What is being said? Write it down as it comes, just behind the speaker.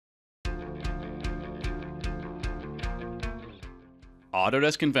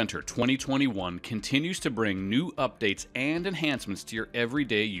Autodesk Inventor 2021 continues to bring new updates and enhancements to your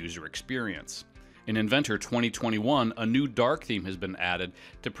everyday user experience. In Inventor 2021, a new dark theme has been added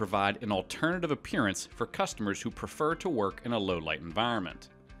to provide an alternative appearance for customers who prefer to work in a low-light environment.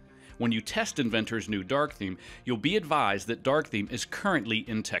 When you test Inventor's new dark theme, you'll be advised that dark theme is currently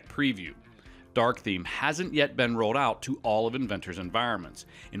in tech preview. Dark theme hasn't yet been rolled out to all of Inventor's environments,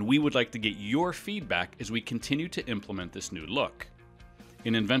 and we would like to get your feedback as we continue to implement this new look.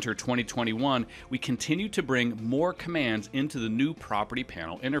 In Inventor 2021, we continue to bring more commands into the new property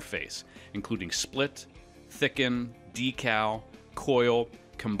panel interface, including split, thicken, decal, coil,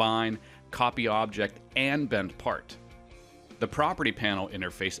 combine, copy object, and bend part. The property panel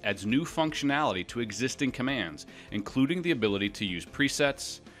interface adds new functionality to existing commands, including the ability to use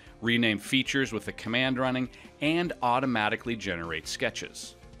presets, rename features with the command running, and automatically generate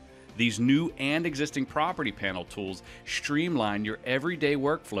sketches. These new and existing property panel tools streamline your everyday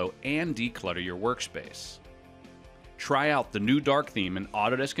workflow and declutter your workspace. Try out the new dark theme in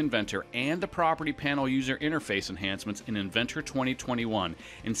Autodesk Inventor and the property panel user interface enhancements in Inventor 2021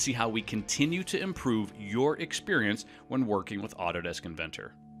 and see how we continue to improve your experience when working with Autodesk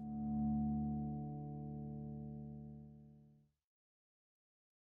Inventor.